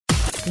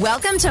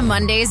Welcome to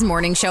Monday's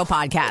Morning Show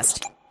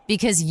podcast,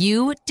 because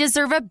you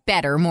deserve a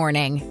better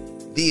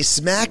morning. The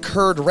smack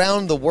heard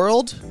round the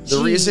world,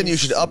 the reason you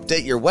should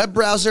update your web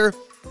browser,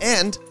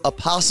 and a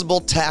possible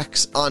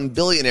tax on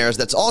billionaires.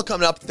 That's all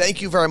coming up. Thank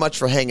you very much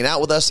for hanging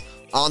out with us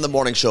on the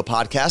Morning Show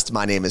podcast.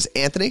 My name is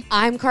Anthony.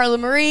 I'm Carla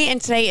Marie,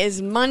 and today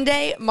is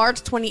Monday,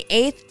 March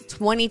 28th,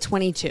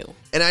 2022.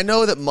 And I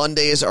know that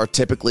Mondays are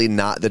typically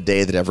not the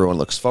day that everyone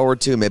looks forward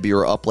to. Maybe you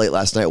were up late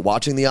last night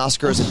watching the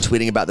Oscars and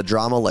tweeting about the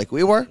drama like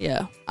we were.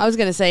 Yeah. I was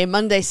going to say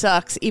Monday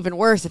sucks even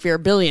worse if you're a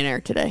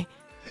billionaire today.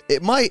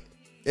 It might.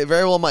 It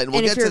very well might. And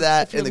we'll get to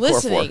that in the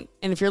core four.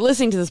 And if you're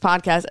listening to this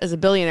podcast as a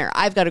billionaire,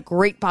 I've got a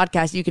great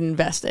podcast you can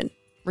invest in.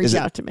 Reach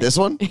out to me. This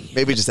one?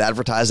 Maybe just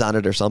advertise on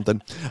it or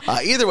something.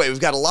 Either way, we've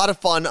got a lot of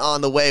fun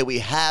on the way. We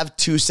have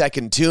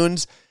 2-second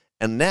tunes.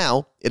 And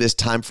now it is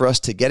time for us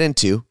to get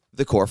into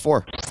the core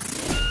four.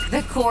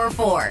 The Core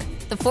Four.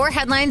 The four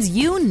headlines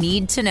you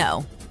need to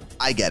know.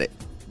 I get it.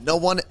 No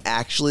one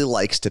actually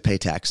likes to pay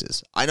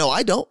taxes. I know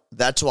I don't.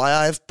 That's why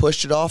I've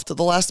pushed it off to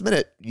the last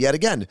minute yet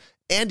again.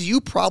 And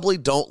you probably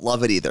don't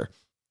love it either.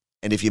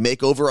 And if you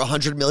make over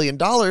 $100 million,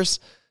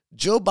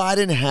 Joe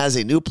Biden has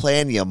a new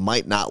plan you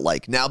might not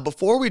like. Now,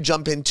 before we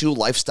jump into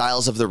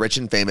lifestyles of the rich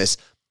and famous,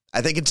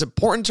 I think it's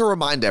important to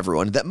remind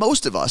everyone that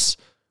most of us,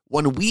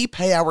 when we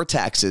pay our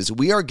taxes,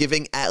 we are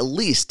giving at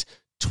least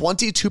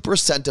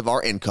 22% of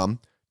our income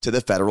to the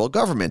federal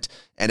government.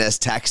 And as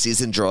tax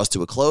season draws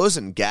to a close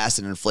and gas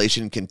and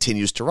inflation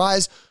continues to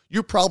rise,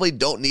 you probably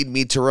don't need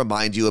me to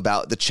remind you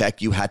about the check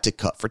you had to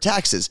cut for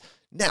taxes.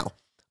 Now,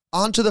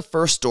 on to the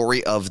first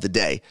story of the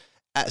day.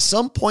 At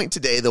some point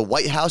today, the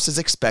White House is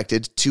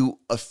expected to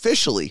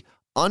officially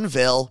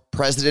unveil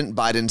President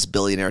Biden's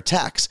billionaire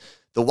tax.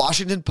 The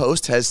Washington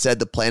Post has said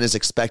the plan is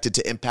expected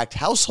to impact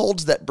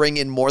households that bring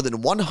in more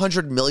than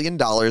 $100 million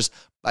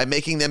by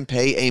making them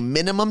pay a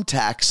minimum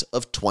tax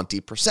of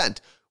 20%,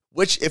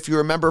 which, if you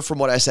remember from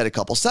what I said a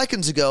couple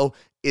seconds ago,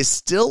 is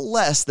still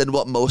less than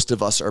what most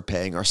of us are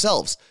paying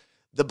ourselves.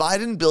 The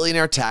Biden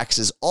billionaire tax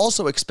is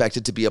also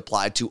expected to be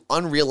applied to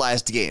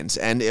unrealized gains.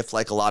 And if,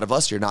 like a lot of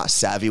us, you're not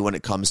savvy when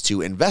it comes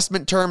to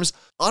investment terms,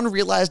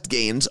 unrealized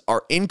gains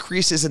are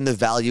increases in the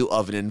value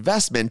of an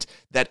investment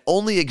that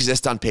only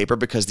exist on paper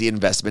because the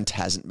investment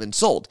hasn't been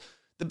sold.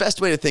 The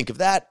best way to think of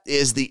that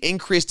is the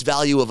increased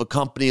value of a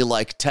company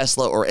like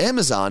Tesla or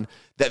Amazon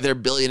that their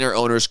billionaire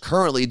owners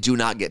currently do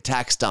not get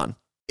taxed on.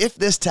 If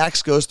this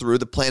tax goes through,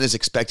 the plan is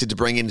expected to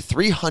bring in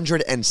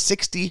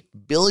 $360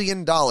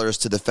 billion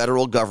to the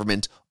federal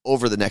government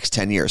over the next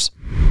 10 years.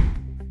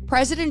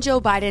 President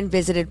Joe Biden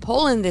visited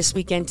Poland this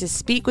weekend to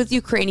speak with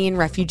Ukrainian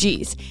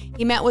refugees.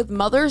 He met with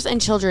mothers and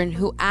children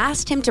who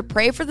asked him to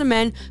pray for the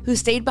men who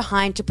stayed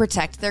behind to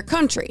protect their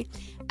country.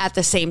 At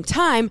the same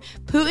time,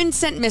 Putin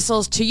sent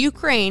missiles to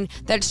Ukraine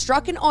that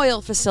struck an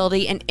oil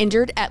facility and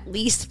injured at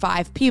least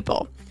 5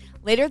 people.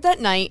 Later that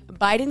night,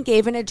 Biden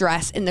gave an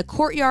address in the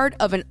courtyard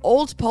of an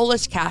old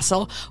Polish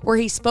castle where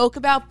he spoke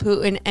about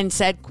Putin and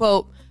said,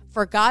 quote,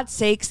 "For God's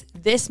sakes,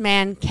 this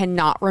man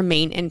cannot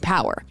remain in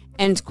power,"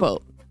 end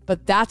quote.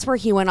 But that's where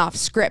he went off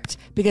script,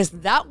 because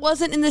that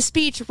wasn't in the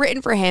speech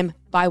written for him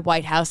by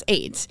White House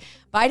aides.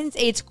 Biden's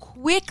aides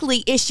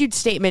quickly issued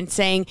statements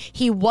saying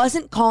he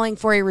wasn't calling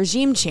for a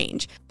regime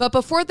change. But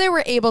before they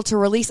were able to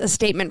release a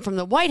statement from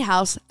the White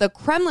House, the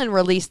Kremlin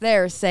released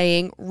theirs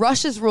saying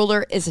Russia's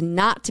ruler is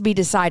not to be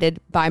decided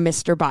by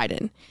Mr.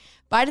 Biden.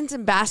 Biden's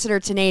ambassador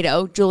to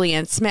NATO,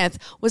 Julianne Smith,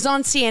 was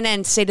on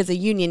CNN's State of the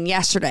Union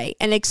yesterday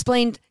and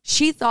explained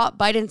she thought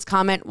Biden's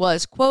comment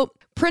was, quote,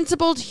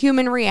 "principled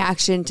human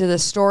reaction to the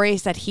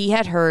stories that he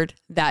had heard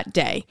that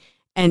day,"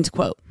 end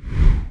quote.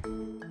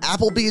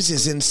 Applebee's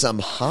is in some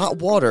hot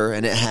water,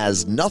 and it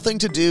has nothing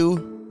to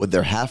do with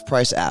their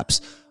half-price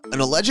apps. An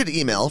alleged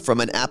email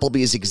from an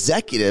Applebee's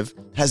executive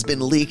has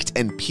been leaked,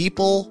 and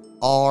people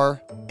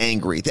are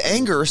angry. The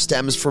anger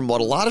stems from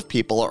what a lot of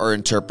people are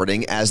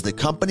interpreting as the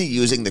company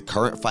using the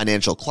current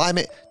financial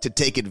climate to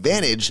take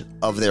advantage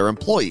of their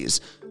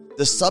employees.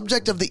 The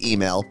subject of the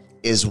email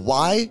is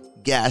why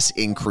gas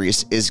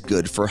increase is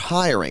good for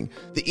hiring.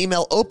 The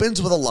email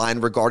opens with a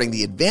line regarding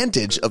the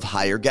advantage of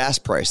higher gas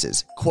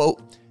prices.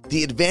 Quote,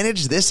 "The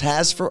advantage this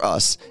has for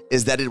us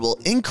is that it will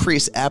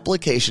increase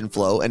application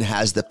flow and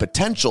has the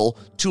potential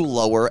to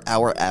lower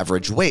our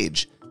average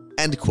wage,"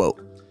 end quote.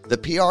 The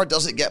PR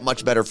doesn't get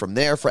much better from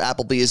there for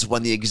Applebee's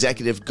when the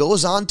executive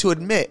goes on to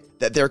admit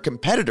that their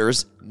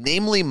competitors,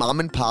 namely mom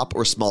and pop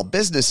or small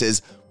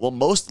businesses, will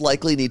most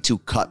likely need to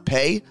cut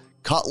pay,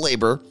 cut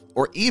labor,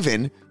 or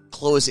even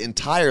close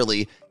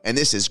entirely. And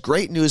this is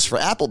great news for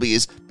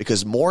Applebee's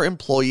because more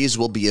employees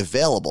will be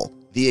available.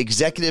 The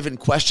executive in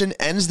question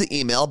ends the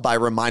email by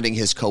reminding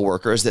his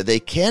coworkers that they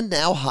can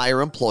now hire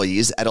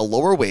employees at a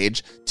lower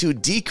wage to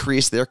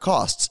decrease their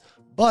costs,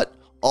 but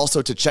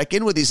also to check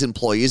in with these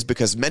employees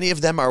because many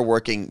of them are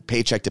working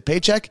paycheck to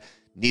paycheck,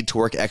 need to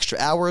work extra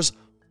hours,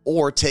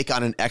 or take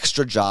on an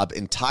extra job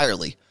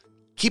entirely.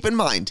 Keep in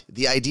mind,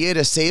 the idea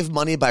to save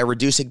money by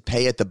reducing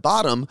pay at the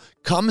bottom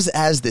comes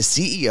as the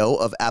CEO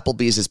of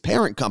Applebee's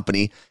parent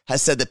company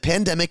has said the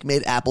pandemic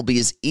made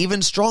Applebee's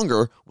even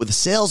stronger with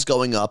sales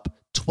going up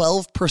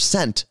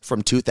 12%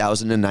 from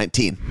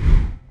 2019.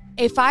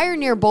 A fire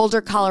near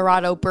Boulder,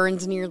 Colorado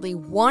burns nearly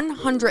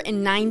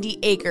 190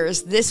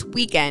 acres this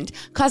weekend,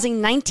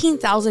 causing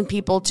 19,000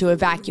 people to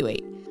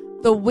evacuate.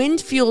 The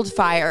wind-fueled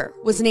fire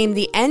was named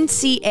the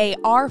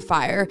NCAR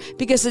fire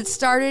because it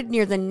started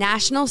near the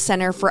National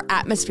Center for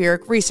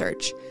Atmospheric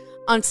Research.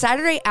 On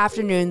Saturday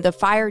afternoon, the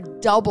fire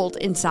doubled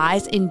in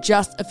size in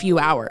just a few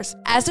hours.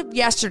 As of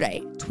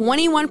yesterday,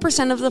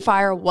 21% of the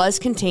fire was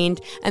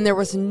contained and there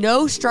was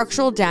no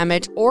structural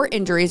damage or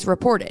injuries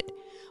reported.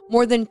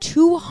 More than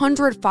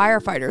 200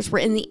 firefighters were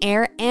in the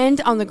air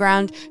and on the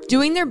ground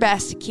doing their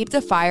best to keep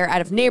the fire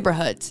out of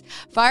neighborhoods.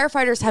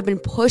 Firefighters have been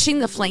pushing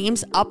the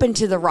flames up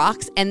into the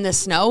rocks and the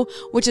snow,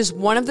 which is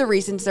one of the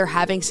reasons they're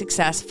having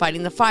success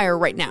fighting the fire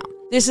right now.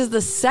 This is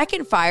the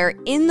second fire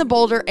in the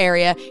Boulder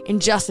area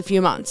in just a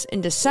few months. In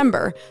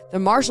December, the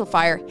Marshall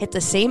Fire hit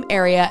the same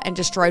area and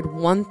destroyed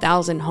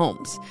 1,000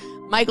 homes.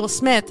 Michael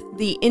Smith,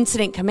 the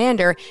incident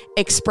commander,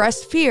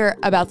 expressed fear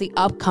about the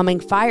upcoming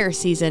fire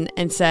season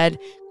and said,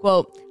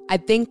 quote, "I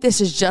think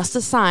this is just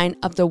a sign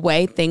of the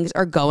way things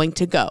are going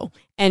to go,"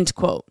 end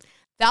quote.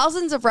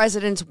 Thousands of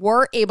residents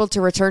were able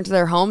to return to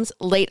their homes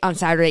late on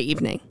Saturday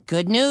evening.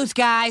 Good news,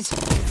 guys.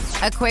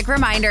 A quick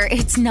reminder,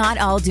 it's not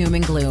all doom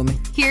and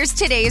gloom. Here's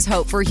today's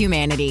hope for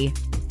humanity.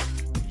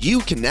 You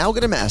can now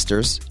get a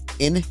master's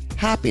in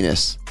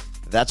happiness.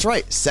 That's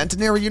right.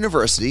 Centenary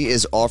University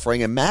is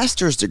offering a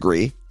master's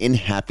degree in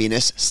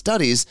happiness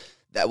studies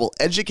that will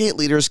educate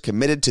leaders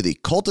committed to the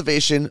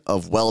cultivation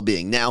of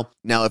well-being. Now,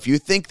 if you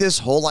think this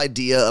whole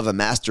idea of a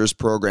master's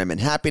program in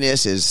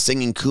happiness is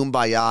singing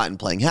Kumbaya and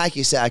playing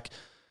hacky sack,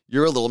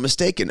 you're a little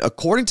mistaken.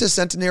 According to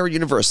Centenary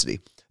University,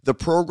 the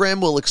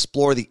program will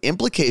explore the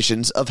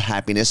implications of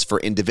happiness for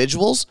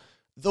individuals,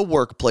 the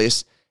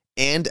workplace,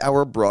 and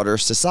our broader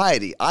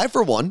society. I,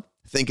 for one,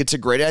 think it's a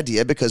great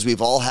idea because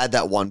we've all had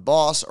that one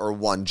boss or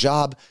one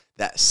job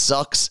that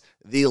sucks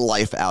the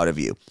life out of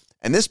you.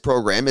 And this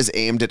program is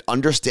aimed at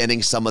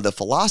understanding some of the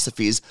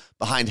philosophies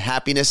behind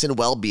happiness and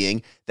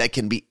well-being that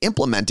can be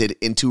implemented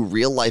into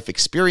real-life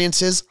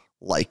experiences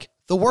like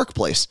the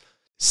workplace.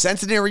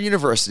 Centenary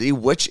University,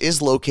 which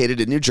is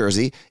located in New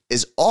Jersey,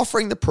 is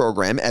offering the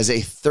program as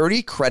a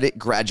 30-credit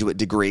graduate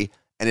degree,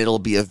 and it'll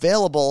be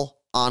available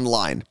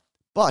online.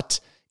 But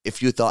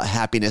if you thought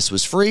happiness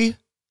was free,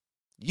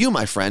 you,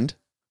 my friend,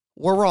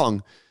 were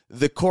wrong.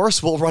 The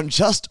course will run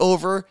just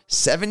over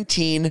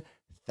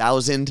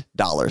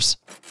 $17,000.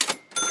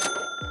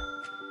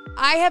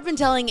 I have been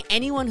telling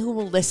anyone who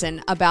will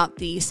listen about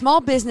the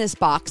small business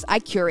box I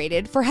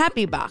curated for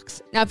Happy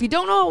Box. Now, if you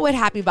don't know what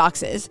Happy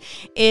Box is,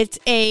 it's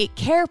a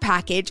care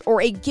package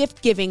or a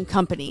gift-giving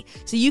company.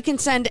 So you can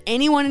send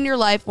anyone in your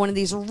life one of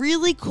these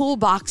really cool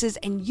boxes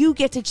and you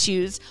get to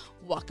choose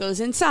what goes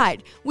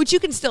inside, which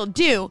you can still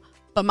do.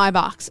 But my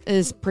box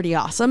is pretty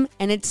awesome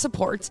and it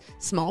supports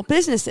small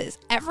businesses.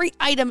 Every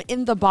item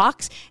in the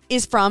box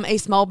is from a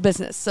small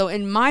business. So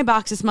in my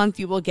box this month,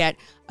 you will get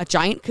a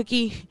giant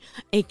cookie,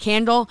 a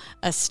candle,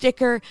 a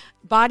sticker,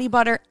 body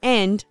butter,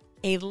 and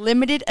a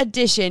limited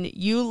edition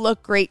You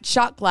Look Great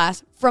shot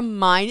glass from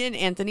mine and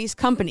Anthony's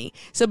company.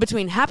 So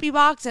between Happy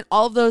Box and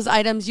all of those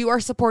items, you are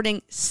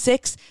supporting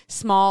 6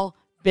 small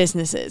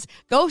businesses.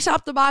 Go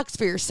shop the box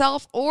for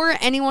yourself or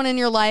anyone in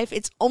your life.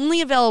 It's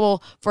only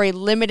available for a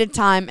limited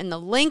time, and the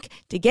link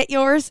to get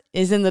yours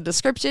is in the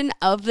description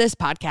of this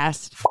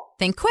podcast.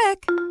 Think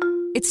quick.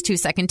 It's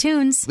 2-second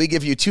tunes. We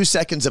give you 2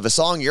 seconds of a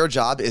song. Your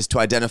job is to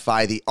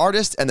identify the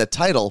artist and the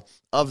title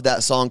of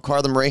that song.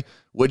 Carla Marie,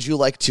 would you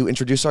like to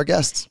introduce our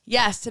guests?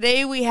 Yes,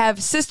 today we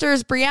have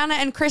sisters Brianna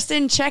and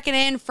Kristen checking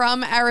in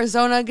from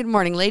Arizona. Good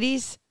morning,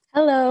 ladies.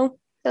 Hello.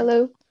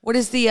 Hello. What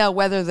is the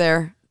weather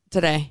there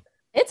today?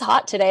 It's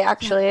hot today,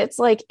 actually. It's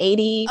like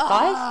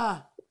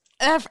 85.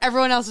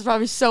 Everyone else is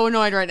probably so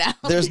annoyed right now.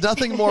 There's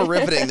nothing more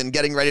riveting than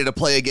getting ready to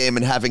play a game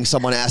and having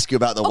someone ask you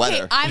about the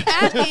weather. I'm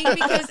asking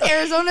because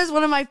Arizona is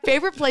one of my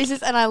favorite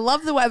places, and I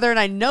love the weather, and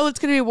I know it's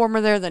going to be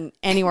warmer there than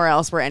anywhere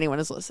else where anyone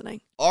is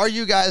listening. Are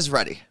you guys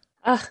ready?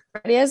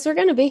 Ready as we're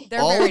going to be. They're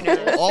very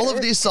nervous. All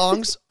of these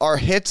songs are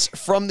hits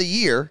from the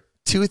year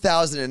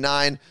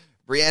 2009.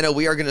 Brianna,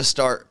 we are going to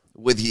start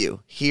with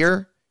you.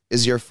 Here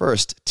is your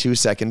first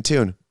 2-second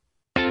tune.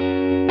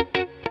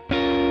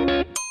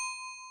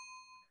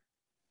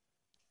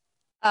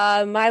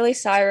 Miley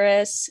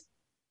Cyrus,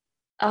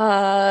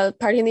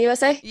 Party in the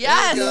USA.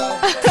 Yes.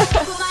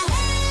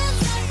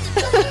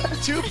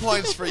 2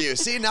 points for you.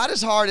 See, not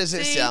as hard as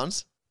it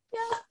sounds.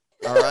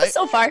 Yeah. All right.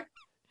 So far.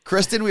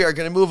 Kristen, we are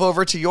going to move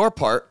over to your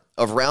part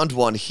of round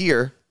 1.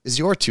 Here is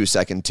your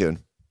 2-second tune.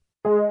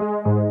 I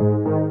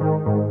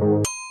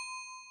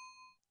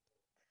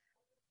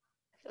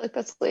feel like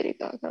that's Lady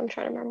Gaga. I'm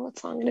trying to remember what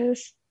song it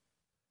is.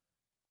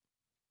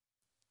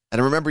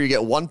 And remember, you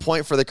get 1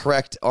 point for the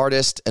correct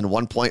artist and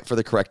 1 point for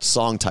the correct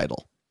song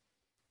title.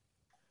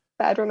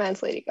 Bad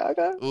Romance, Lady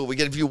Gaga. Ooh, we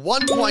give you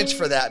 1 point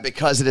for that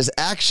because it is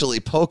actually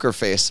Poker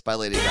Face by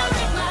Lady Gaga.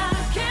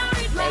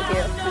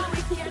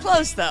 Thank you.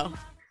 Close, though.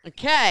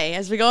 Okay,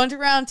 as we go into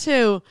round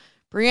 2,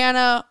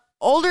 Brianna,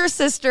 older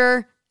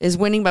sister, is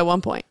winning by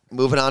 1 point.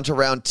 Moving on to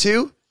round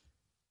 2.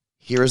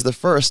 Here is the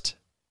first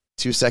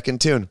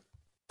 2-second tune.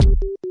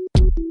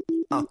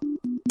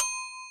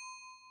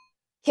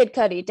 Kid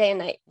Cudi, Day and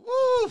Night.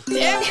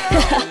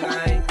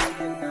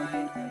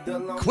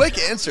 Quick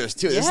answers,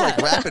 too. This is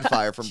like rapid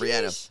fire from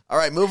Brianna. All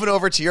right, moving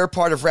over to your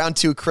part of round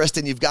 2,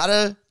 Kristen. You've got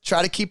to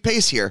try to keep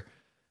pace here.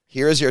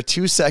 Here is your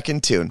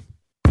 2-second tune.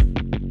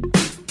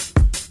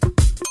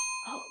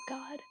 Oh,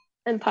 God.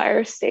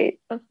 Empire State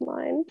of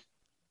Mind.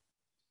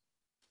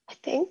 I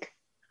think.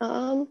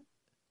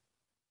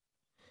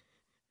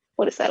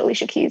 What is that?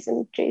 Alicia Keys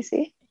and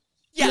Jay-Z?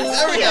 Yes.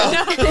 There we go.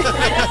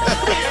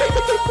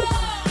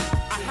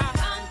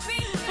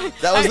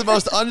 That was the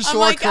most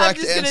unsure correct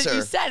answer.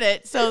 You said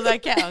it, so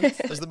that counts.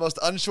 That was the most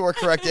unsure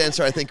correct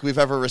answer I think we've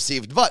ever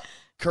received, but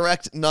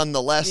correct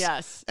nonetheless.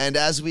 Yes. And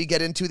as we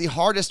get into the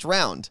hardest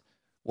round,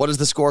 what is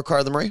the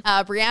scorecard, Marie?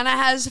 Brianna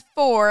has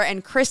 4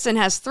 and Kristen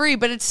has 3,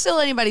 but it's still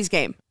anybody's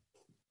game.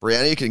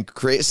 Brianna, you can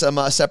create some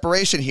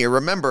separation here.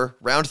 Remember,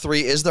 round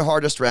 3 is the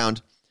hardest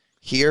round.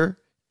 Here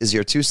is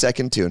your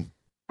 2-second tune.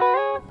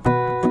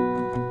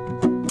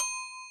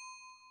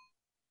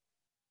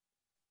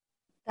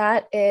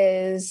 That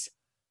is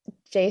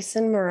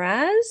Jason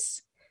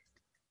Mraz.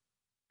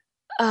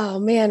 Oh,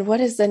 man. What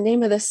is the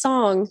name of the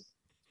song?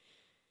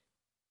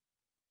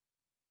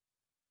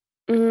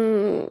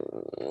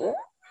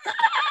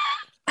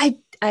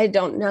 I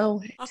don't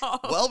know.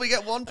 Well, we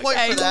get 1 point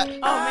for that. Oh,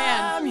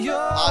 man. I'm yours.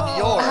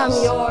 I'm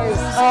yours.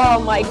 Oh,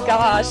 my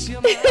gosh.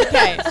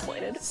 Okay.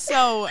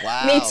 So,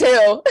 Wow. Me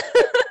too.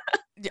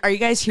 are you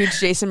guys huge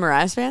Jason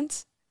Mraz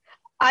fans?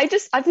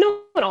 I've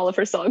known all of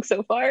her songs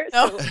so far.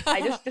 So Oh.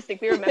 I just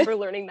distinctly remember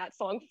learning that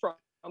song from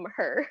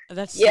her.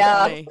 That's so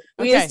Yeah. funny.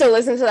 We used to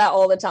listen to that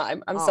all the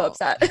time. I'm so Oh.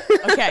 upset.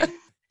 Okay.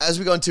 As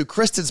we go into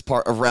Kristen's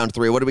part of round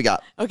 3, what do we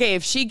got? Okay,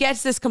 if she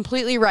gets this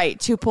completely right,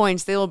 2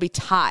 points, they will be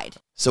tied.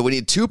 So we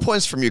need 2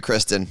 points from you,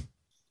 Kristen.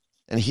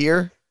 And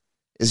here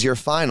is your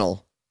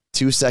final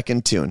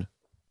 2-second tune.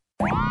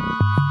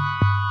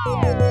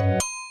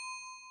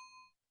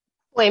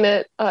 Blame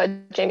it,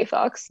 Jamie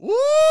Foxx. Woo!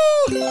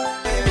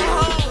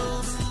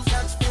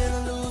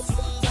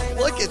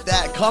 Look at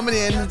that, coming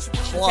in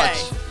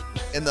clutch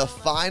in the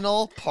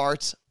final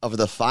part of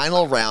the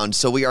final round.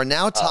 So we are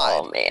now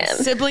tied. Oh, man.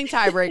 Sibling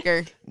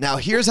tiebreaker. Now,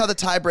 here's how the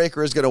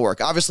tiebreaker is going to work.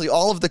 Obviously,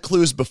 all of the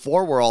clues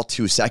before were all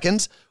 2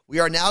 seconds. We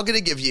are now going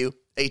to give you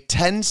a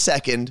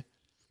 10-second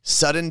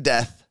sudden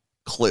death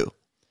clue.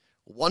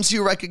 Once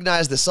you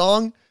recognize the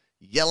song,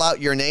 yell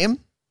out your name,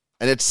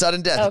 and it's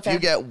sudden death. Okay. If you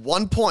get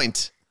 1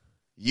 point,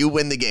 you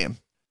win the game.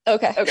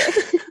 Okay.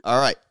 All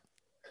right.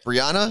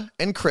 Brianna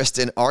and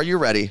Kristen, are you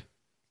ready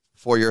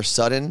for your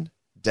sudden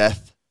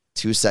death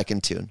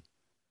 2-second tune?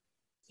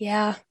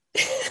 Yeah.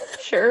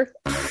 Sure.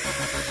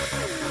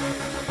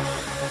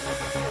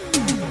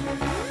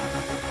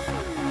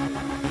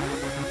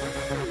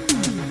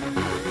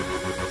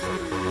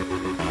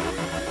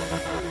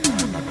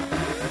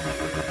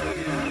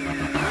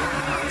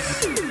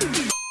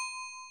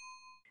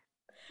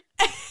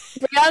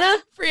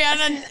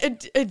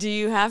 Brianna, do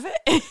you have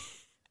it?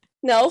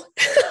 No.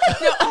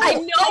 I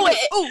know it.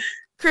 Oh,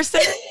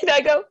 Kristen? Did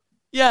I go?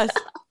 Yes.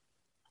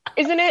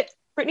 Isn't it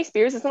Britney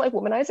Spears? Isn't it like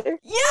Womanizer?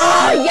 Yeah.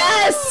 Oh,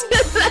 yes.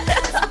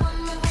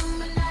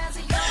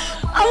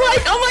 I'm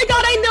like, oh my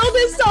God, I know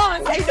this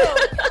song. I know.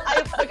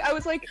 I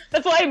was like,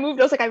 that's why I moved.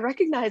 I was like, I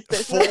recognize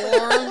this.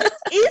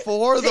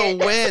 For the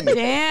win.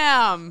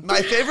 Damn.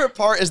 My favorite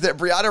part is that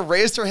Brianna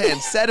raised her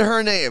hand, said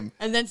her name,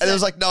 And then it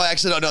was like, no, I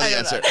actually don't know the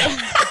answer.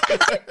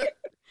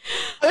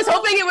 I was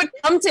hoping it would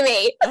come to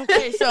me.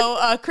 Okay,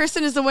 so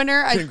Kristen is the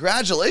winner.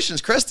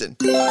 Congratulations, Kristen.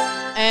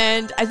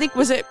 And I think,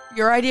 was it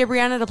your idea,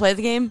 Brianna, to play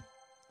the game?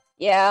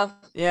 Yeah.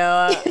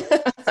 Yeah.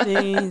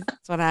 See,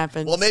 that's what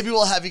happens. Well, maybe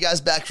we'll have you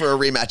guys back for a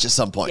rematch at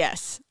some point.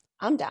 Yes.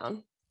 I'm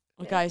down.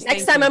 Well, guys,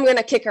 Next time I'm going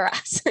to kick her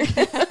ass.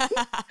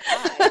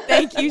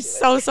 Thank you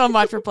so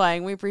much for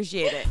playing. We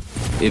appreciate it.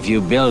 If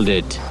you build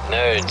it,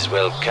 nerds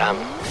will come.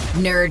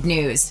 Nerd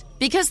news.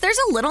 Because there's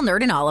a little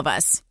nerd in all of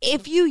us.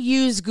 If you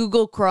use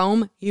Google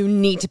Chrome, you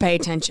need to pay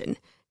attention.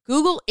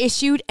 Google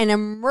issued an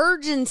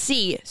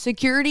emergency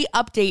security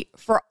update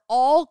for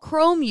all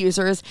Chrome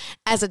users,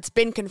 as it's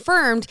been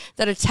confirmed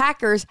that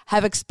attackers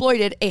have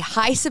exploited a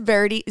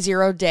high-severity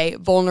zero-day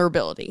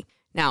vulnerability.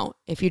 Now,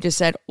 if you just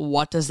said,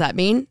 what does that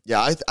mean?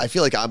 Yeah, I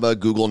feel like I'm a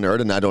Google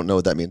nerd and I don't know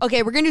what that means.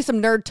 Okay, we're going to do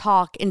some nerd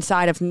talk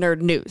inside of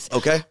Nerd News.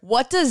 Okay.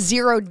 What does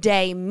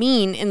zero-day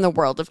mean in the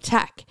world of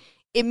tech?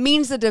 It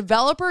means the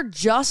developer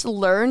just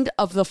learned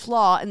of the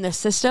flaw in the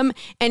system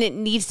and it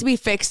needs to be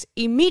fixed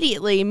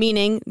immediately,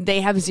 meaning they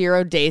have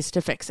 0 days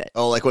to fix it.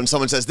 Oh, like when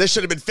someone says, this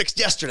should have been fixed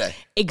yesterday.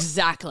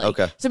 Exactly.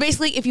 Okay. So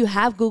basically, if you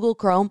have Google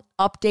Chrome,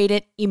 update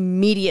it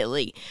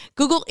immediately.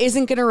 Google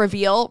isn't going to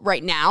reveal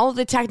right now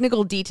the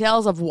technical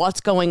details of what's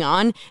going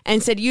on,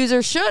 and said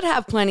users should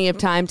have plenty of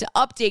time to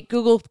update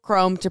Google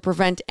Chrome to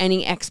prevent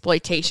any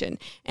exploitation.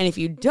 And if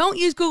you don't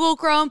use Google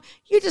Chrome,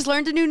 you just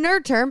learned a new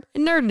nerd term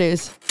in Nerd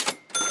News.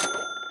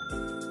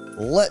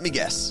 Let me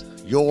guess.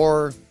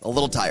 You're a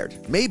little tired.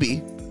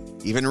 Maybe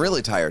even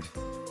really tired.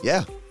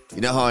 Yeah.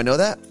 You know how I know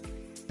that?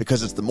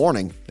 because it's the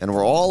morning and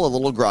we're all a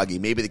little groggy.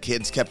 Maybe the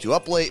kids kept you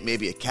up late.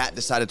 Maybe a cat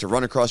decided to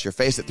run across your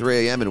face at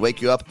 3 a.m. and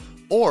wake you up.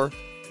 Or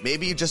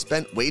maybe you just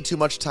spent way too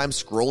much time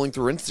scrolling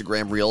through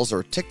Instagram Reels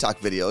or TikTok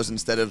videos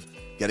instead of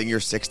getting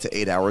your 6 to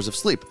 8 hours of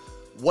sleep.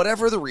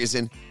 Whatever the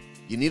reason,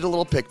 you need a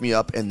little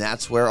pick-me-up, and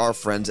that's where our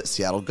friends at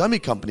Seattle Gummy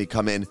Company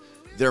come in.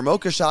 Their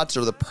mocha shots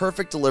are the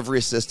perfect delivery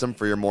system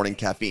for your morning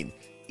caffeine.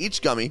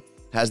 Each gummy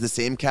has the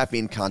same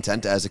caffeine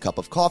content as a cup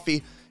of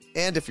coffee,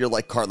 and if you're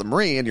like Carla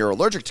Marie and you're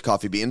allergic to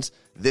coffee beans,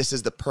 this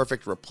is the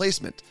perfect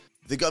replacement.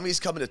 The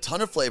gummies come in a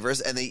ton of flavors,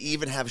 and they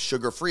even have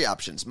sugar-free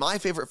options. My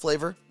favorite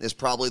flavor is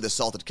probably the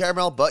salted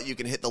caramel, but you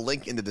can hit the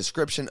link in the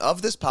description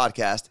of this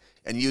podcast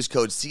and use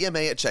code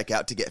CMA at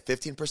checkout to get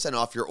 15%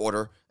 off your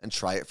order and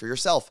try it for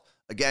yourself.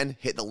 Again,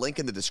 hit the link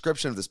in the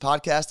description of this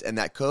podcast, and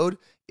that code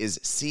is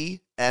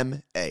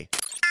CMA.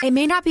 It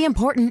may not be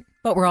important,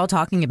 but we're all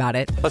talking about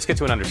it. Let's get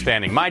to an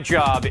understanding. My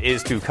job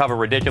is to cover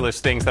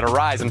ridiculous things that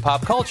arise in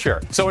pop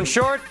culture. So in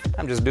short,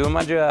 I'm just doing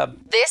my job.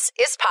 This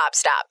is Pop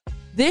Stop.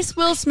 This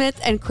Will Smith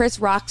and Chris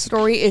Rock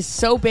story is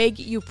so big,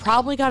 you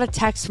probably got a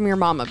text from your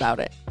mom about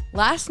it.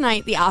 Last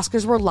night, the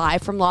Oscars were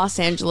live from Los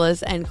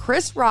Angeles, and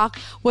Chris Rock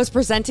was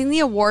presenting the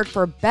award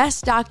for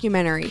Best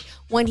Documentary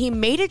when he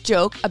made a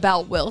joke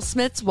about Will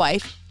Smith's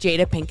wife,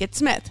 Jada Pinkett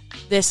Smith.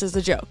 This is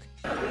the joke.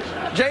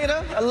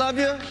 Jada, I love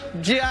you.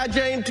 G.I.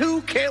 Jane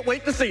 2, can't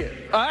wait to see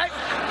it. All right?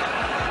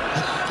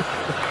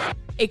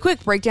 A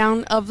quick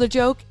breakdown of the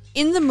joke.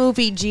 In the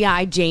movie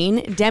G.I.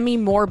 Jane, Demi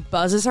Moore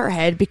buzzes her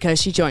head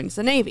because she joins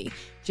the Navy.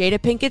 Jada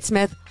Pinkett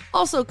Smith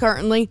also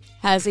currently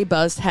has a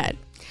buzzed head.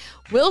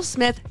 Will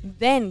Smith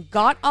then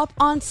got up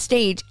on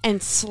stage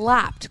and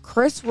slapped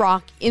Chris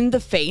Rock in the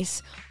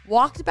face,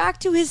 walked back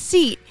to his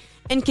seat,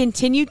 and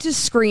continued to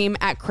scream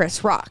at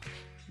Chris Rock.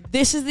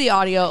 This is the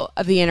audio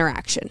of the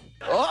interaction.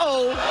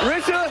 Uh-oh,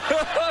 Richard.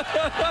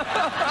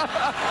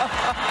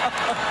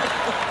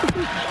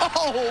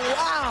 Oh,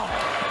 wow.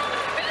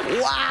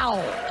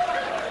 Wow.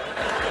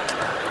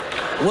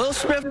 Will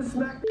Smith is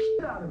smacked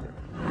the out of it.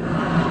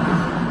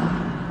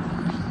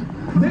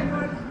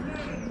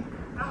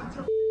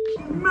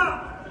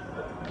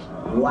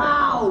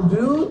 Wow,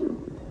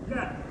 dude.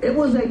 Yeah. It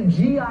was a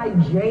G.I.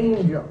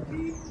 Jane joke.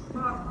 Keep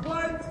my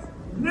wife's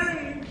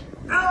name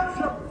out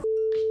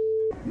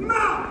your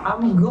mouth.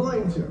 I'm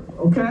going to,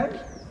 okay? Okay.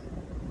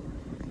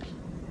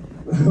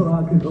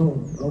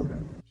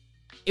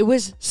 It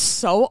was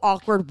so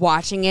awkward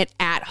watching it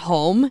at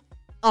home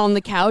on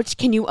the couch.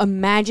 Can you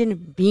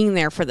imagine being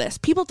there for this?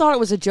 People thought it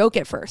was a joke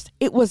at first.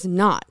 It was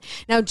not.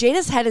 Now,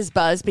 Jada's head is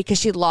buzzed because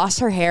she lost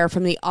her hair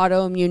from the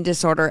autoimmune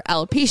disorder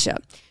alopecia.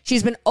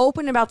 She's been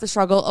open about the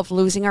struggle of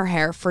losing her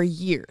hair for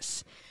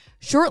years.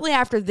 Shortly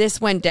after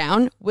this went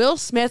down, Will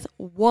Smith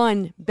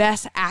won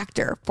Best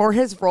Actor for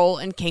his role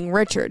in King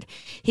Richard.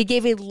 He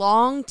gave a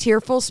long,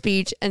 tearful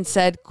speech and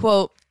said,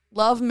 quote,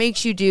 "Love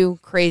makes you do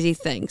crazy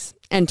things,"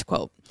 end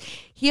quote.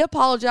 He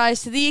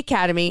apologized to the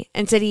Academy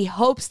and said he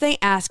hopes they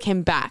ask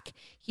him back.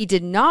 He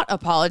did not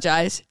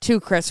apologize to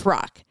Chris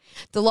Rock.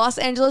 The Los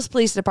Angeles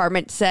Police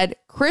Department said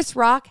Chris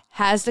Rock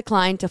has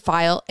declined to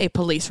file a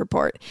police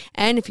report.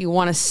 And if you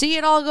want to see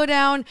it all go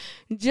down,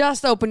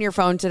 just open your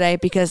phone today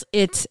because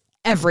it's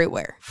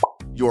everywhere.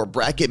 Your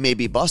bracket may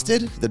be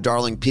busted. The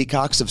darling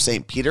Peacocks of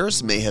St.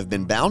 Peter's may have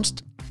been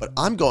bounced. But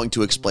I'm going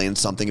to explain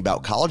something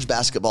about college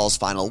basketball's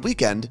final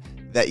weekend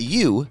that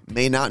you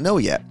may not know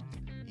yet.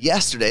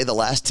 Yesterday, the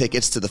last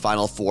tickets to the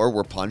Final Four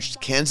were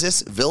punched.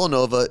 Kansas,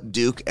 Villanova,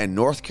 Duke, and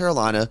North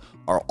Carolina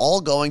are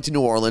all going to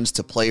New Orleans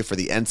to play for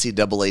the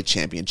NCAA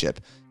championship.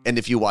 And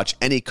if you watch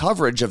any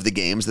coverage of the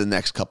games the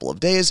next couple of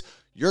days,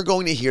 you're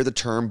going to hear the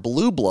term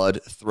blue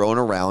blood thrown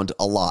around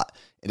a lot.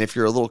 And if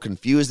you're a little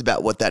confused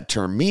about what that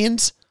term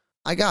means,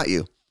 I got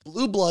you.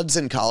 Blue bloods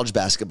in college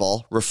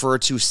basketball refer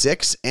to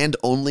 6 and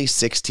only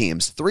 6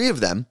 teams. 3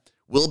 of them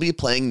will be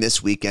playing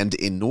this weekend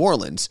in New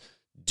Orleans: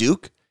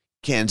 Duke,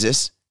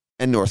 Kansas,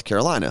 and North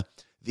Carolina.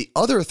 The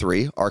other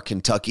 3 are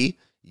Kentucky,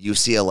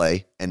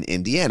 UCLA, and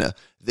Indiana.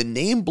 The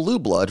name Blue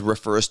Blood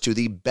refers to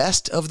the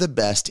best of the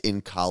best in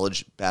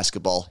college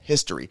basketball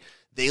history.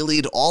 They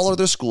lead all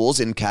other schools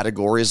in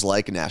categories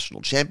like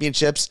national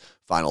championships,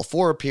 Final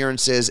Four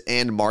appearances,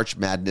 and March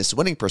Madness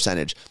winning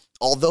percentage.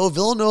 Although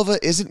Villanova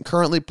isn't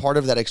currently part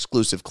of that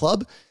exclusive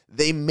club,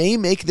 they may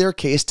make their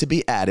case to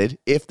be added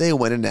if they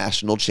win a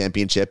national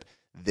championship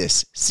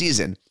this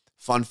season.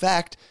 Fun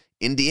fact,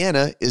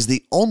 Indiana is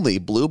the only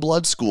blue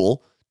blood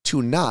school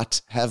to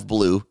not have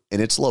blue in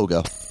its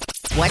logo.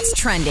 What's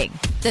trending?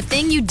 The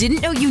thing you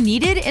didn't know you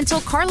needed until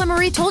Carla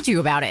Marie told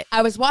you about it.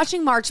 I was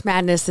watching March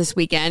Madness this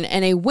weekend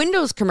and a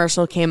Windows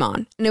commercial came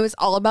on, and it was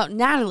all about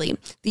Natalie,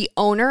 the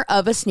owner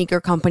of a sneaker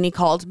company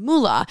called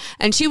Moolah,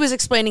 and she was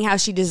explaining how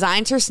she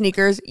designs her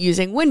sneakers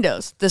using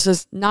Windows. This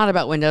was not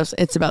about Windows,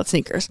 it's about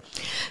sneakers.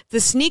 The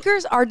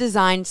sneakers are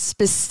designed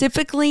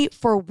specifically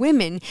for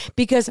women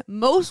because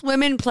most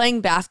women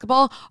playing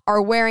basketball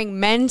are wearing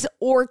men's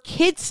or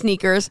kids'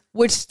 sneakers,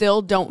 which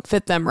still don't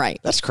fit them right.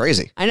 That's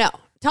crazy. I know.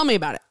 Tell me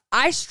about it.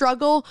 I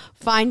struggle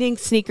finding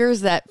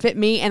sneakers that fit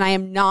me, and I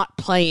am not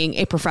playing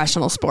a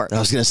professional sport. I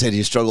was going to say, do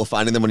you struggle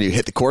finding them when you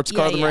hit the courts,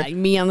 Carla Marie?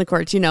 Me on the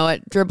courts, you know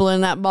it,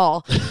 dribbling that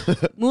ball.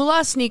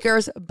 Moolah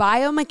sneakers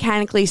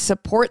biomechanically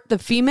support the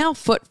female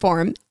foot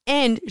form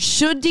and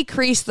should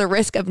decrease the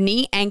risk of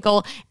knee,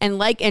 ankle, and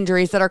leg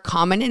injuries that are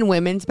common in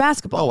women's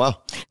basketball. Oh,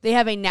 wow. They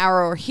have a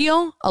narrower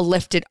heel, a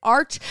lifted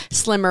arch,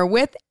 slimmer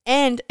width,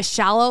 and a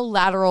shallow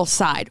lateral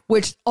side,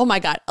 which, oh my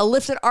God, a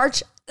lifted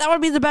arch, that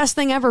would be the best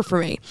thing ever for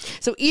me.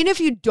 So even if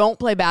you don't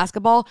play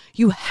basketball,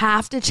 you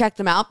have to check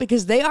them out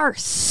because they are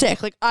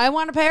sick. Like, I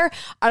want a pair.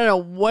 I don't know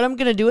what I'm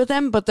going to do with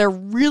them, but they're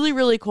really,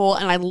 really cool.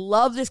 And I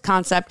love this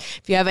concept.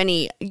 If you have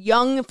any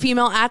young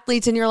female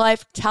athletes in your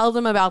life, tell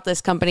them about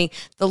this company.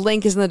 The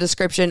link is in the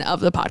description of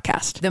the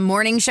podcast. The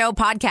Morning Show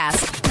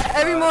Podcast.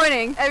 Every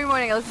morning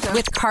I listen to it.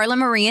 With Carla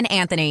Marie and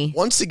Anthony.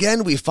 Once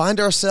again, we find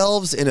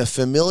ourselves in a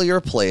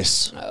familiar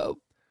place. Oh,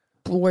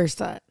 where's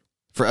that?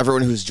 For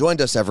everyone who's joined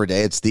us every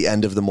day, it's the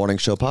end of the Morning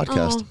Show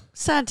podcast. Oh,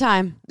 sad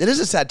time. It is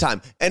a sad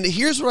time. And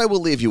here's what I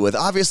will leave you with.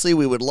 Obviously,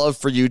 we would love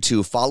for you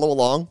to follow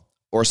along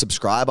or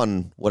subscribe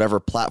on whatever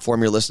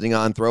platform you're listening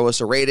on. Throw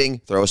us a rating,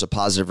 throw us a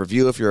positive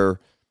review if your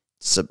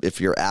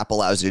app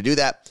allows you to do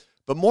that.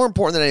 But more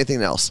important than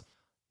anything else,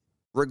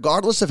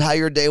 regardless of how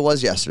your day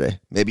was yesterday,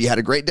 maybe you had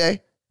a great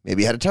day,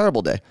 maybe you had a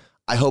terrible day.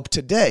 I hope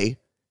today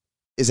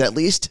is at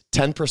least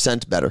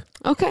 10% better.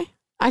 Okay.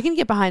 I can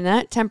get behind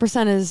that.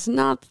 10% is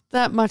not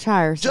that much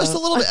higher. So. Just a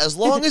little bit. As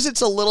long as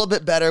it's a little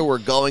bit better, we're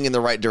going in the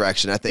right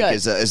direction, I think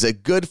is a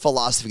good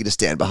philosophy to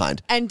stand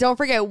behind. And don't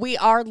forget, we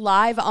are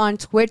live on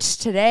Twitch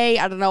today.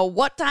 I don't know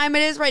what time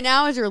it is right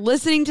now as you're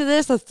listening to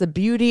this. That's the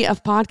beauty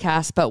of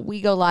podcasts. But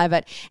we go live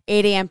at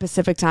 8 a.m.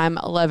 Pacific time,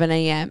 11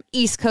 a.m.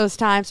 East Coast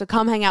time. So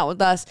come hang out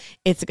with us.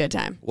 It's a good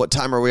time. What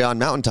time are we on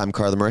Mountain Time,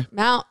 Carla Marie?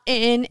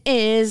 Mountain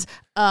is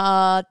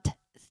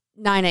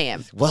 9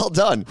 a.m. Well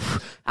done.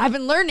 I've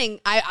been learning.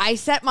 I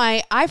set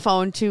my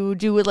iPhone to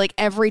do it like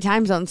every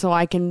time zone so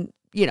I can,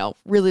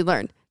 really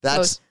learn.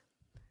 That's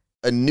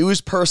a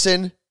news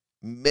person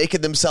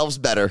making themselves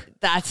better.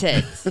 That's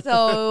it.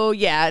 So,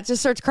 yeah,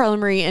 just search Carla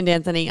Marie and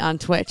Anthony on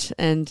Twitch.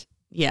 And,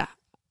 yeah,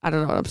 I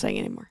don't know what I'm saying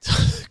anymore.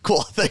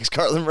 Cool. Thanks,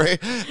 Carla Marie.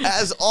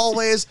 As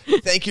always,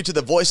 thank you to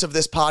the voice of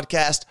this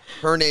podcast.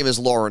 Her name is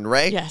Lauren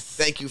Ray. Yes.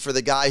 Thank you for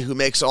the guy who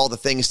makes all the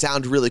things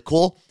sound really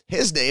cool.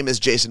 His name is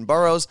Jason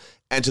Burrows.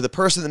 And to the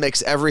person that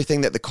makes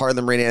everything that the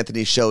Carla Marie and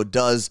Anthony show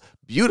does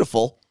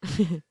beautiful,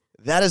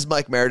 that is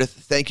Mike Meredith.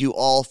 Thank you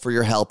all for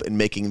your help in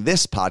making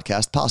this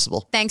podcast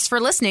possible. Thanks for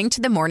listening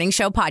to the Morning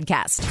Show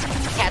Podcast.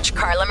 Catch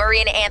Carla Marie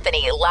and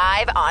Anthony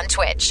live on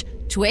Twitch.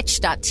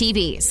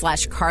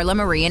 Twitch.tv/Carla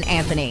Marie and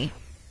Anthony.